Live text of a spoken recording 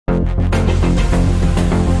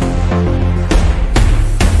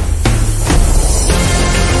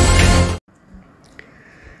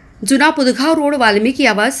जुना पुदगाव रोड वाल्मिकी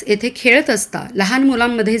आवास येथे खेळत असता लहान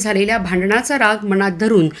मुलांमध्ये झालेल्या भांडणाचा राग मनात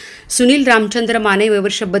धरून सुनील रामचंद्र माने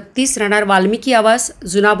वयवर्ष 32 राहणार वाल्मिकी आवास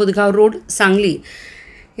जुना पुदगाव रोड सांगली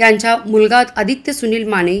यांच्या मुलगा आदित्य सुनील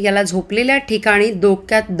माने याला झोपलेल्या ठिकाणी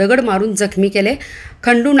डोक्यात दगड मारून जखमी केले।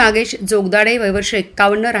 खंडू नागेश जोगदाडे वयवर्ष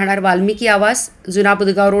 51 राहणार वाल्मिकी आवास जुना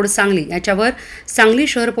पुदगाव रोड सांगली याच्यावर सांगली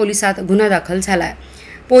शहर पोलिसात गुन्हा दाखल झाला आहे।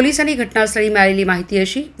 पोलिसांनी घटनास्थळी मिळालेली माहिती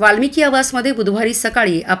अशी, वाल्मिकी आवासमध्ये बुधवारी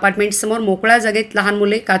सकाळी अपार्टमेंटसमोर मोकळ्या जागेत लहान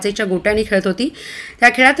मुले काचेच्या गोट्याने खेळत होती। त्या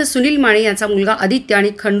खेळात सुनील माने यांचा मुलगा आदित्य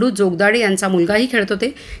आणि खंडू जोगदाडे यांचा मुलगाही खेळत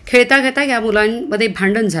होते। खेळता खेळता या मुलांमध्ये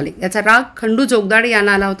भांडण झाले। याचा राग खंडू जोगदाडे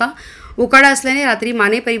यांना आला होता। उकाडा असल्याने रात्री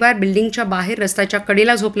माने परिवार बिल्डिंगच्या बाहेर रस्त्याच्या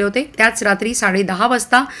कडेला झोपले होते। त्याच रात्री 10:30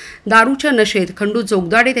 वाजता दारूच्या नशेत खंडू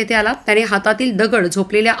जोगदाडे तेथे आला। त्याने हातातील दगड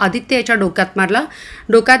झोपलेल्या आदित्य याच्या डोक्यात मारला।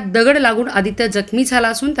 डोक्यात दगड लागून आदित्य जखमी झाला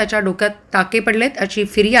असून त्याच्या डोक्यात टाके पडलेत अशी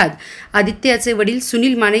फिर्याद आदित्य याचे वडील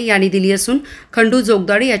सुनील माने यांनी दिली असून खंडू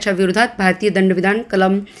जोगदाडे याच्या विरोधात भारतीय दंडविधान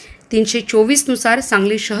कलम 324 नुसार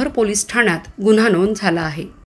सांगली शहर पोलीस ठाण्यात गुन्हा नोंद झाला आहे।